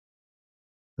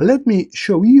Let me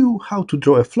show you how to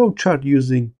draw a flowchart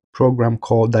using a program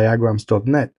called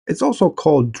diagrams.net. It's also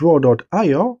called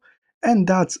draw.io, and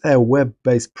that's a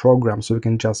web-based program, so you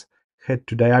can just head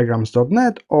to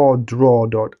diagrams.net or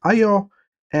draw.io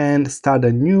and start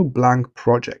a new blank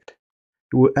project.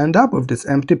 You will end up with this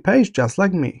empty page just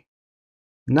like me.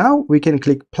 Now we can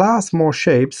click plus more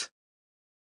shapes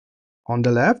on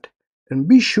the left, and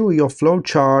be sure your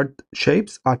flowchart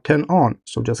shapes are turned on.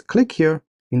 So just click here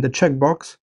in the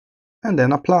checkbox and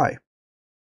then apply.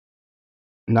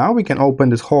 Now we can open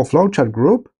this whole flowchart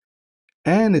group,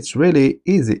 and it's really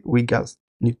easy. We just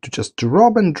need to just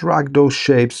drop and drag those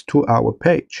shapes to our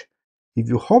page. If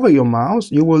you hover your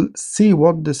mouse, you will see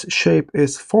what this shape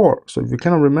is for. So if you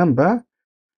cannot remember,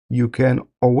 you can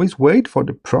always wait for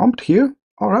the prompt here.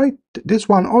 All right, this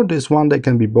one or this one, they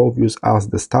can be both used as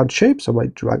the start shape. So I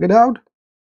drag it out.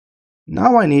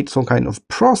 Now I need some kind of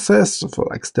process for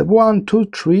like step 1, 2,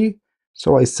 3.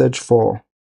 So I search for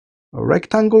a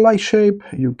rectangle-like shape.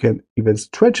 You can even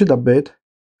stretch it a bit.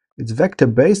 It's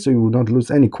vector-based, so you will not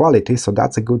lose any quality, so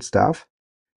that's a good stuff.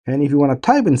 And if you want to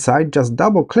type inside, just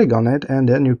double-click on it, and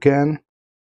then you can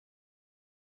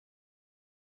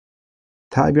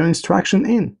type your instruction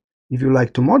in. If you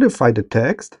like to modify the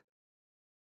text,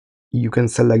 you can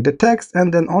select the text,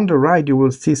 and then on the right you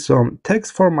will see some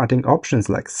text formatting options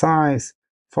like size,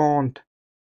 font,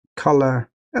 color,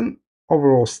 and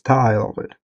overall style of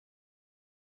it.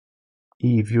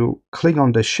 If you click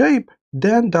on the shape,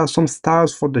 then there are some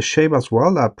styles for the shape as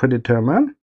well that are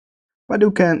predetermined, but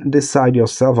you can decide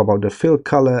yourself about the fill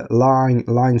color,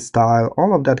 line style.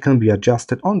 All of that can be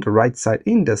adjusted on the right side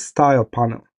in the style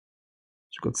panel.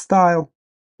 So we got style,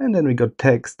 and then we got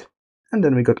text, and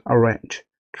then we got arrange.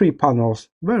 3 panels,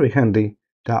 very handy.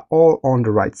 They're all on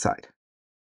the right side.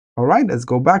 All right, let's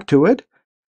go back to it.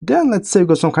 Then let's say we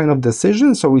got some kind of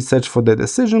decision, so we search for the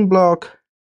decision block.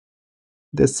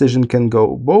 Decision can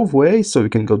go both ways, so we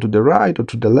can go to the right or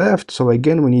to the left. So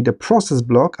again, we need a process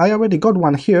block. I already got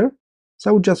one here, so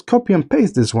I will just copy and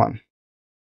paste this one.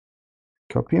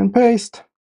 Copy and paste,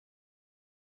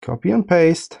 copy and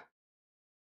paste,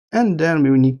 and then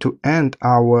we need to end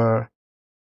our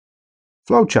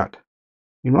flowchart.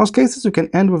 In most cases, you can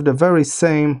end with the very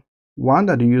same one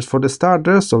that you use for the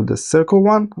starter, so the circle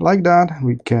one, like that.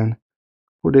 We can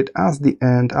put it as the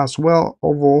end as well,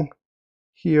 oval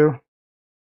here.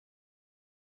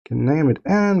 Can name it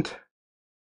end.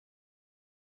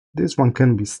 This one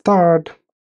can be start.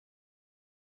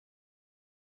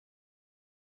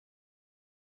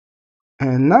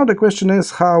 And now the question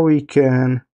is how we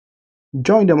can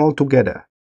join them all together.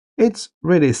 It's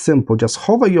really simple. Just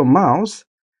hover your mouse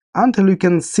until you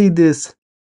can see this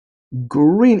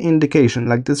green indication,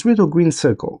 like this little green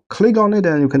circle. Click on it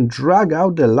and you can drag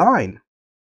out the line.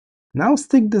 Now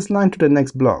stick this line to the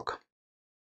next block.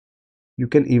 You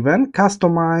can even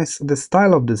customize the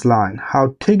style of this line,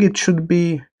 how thick it should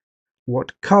be,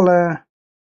 what color.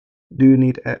 Do you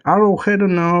need an arrowhead or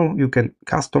no? You can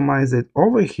customize it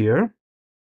over here.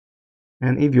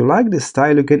 And if you like this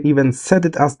style, you can even set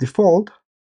it as default.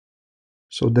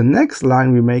 So the next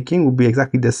line we're making will be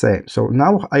exactly the same. So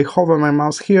now I hover my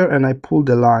mouse here and I pull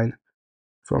the line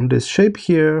from this shape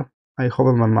here. I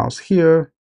hover my mouse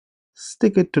here,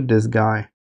 stick it to this guy.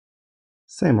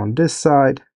 Same on this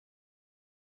side.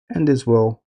 And this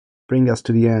will bring us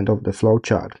to the end of the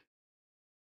flowchart.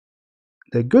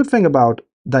 The good thing about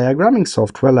diagramming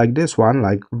software like this one,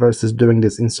 like versus doing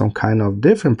this in some kind of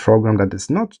different program that is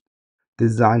not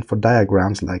designed for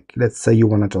diagrams, like let's say you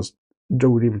want to just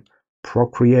do it in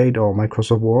Procreate or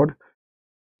Microsoft Word.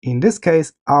 In this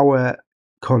case, our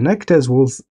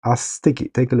connectors are sticky.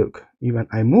 Take a look. Even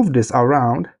I move this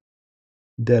around,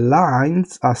 the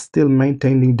lines are still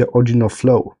maintaining the original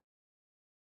flow.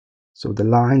 So the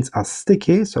lines are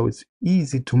sticky, so it's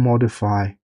easy to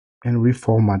modify and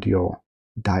reformat your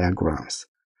diagrams.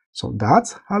 So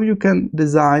that's how you can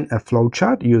design a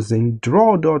flowchart using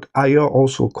draw.io,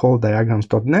 also called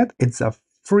diagrams.net. It's a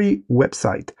free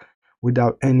website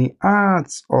without any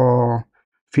ads or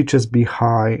features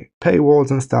behind paywalls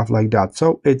and stuff like that.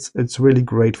 So it's really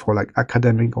great for like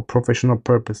academic or professional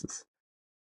purposes.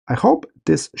 I hope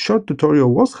this short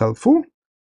tutorial was helpful,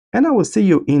 and I will see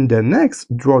you in the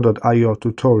next draw.io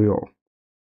tutorial.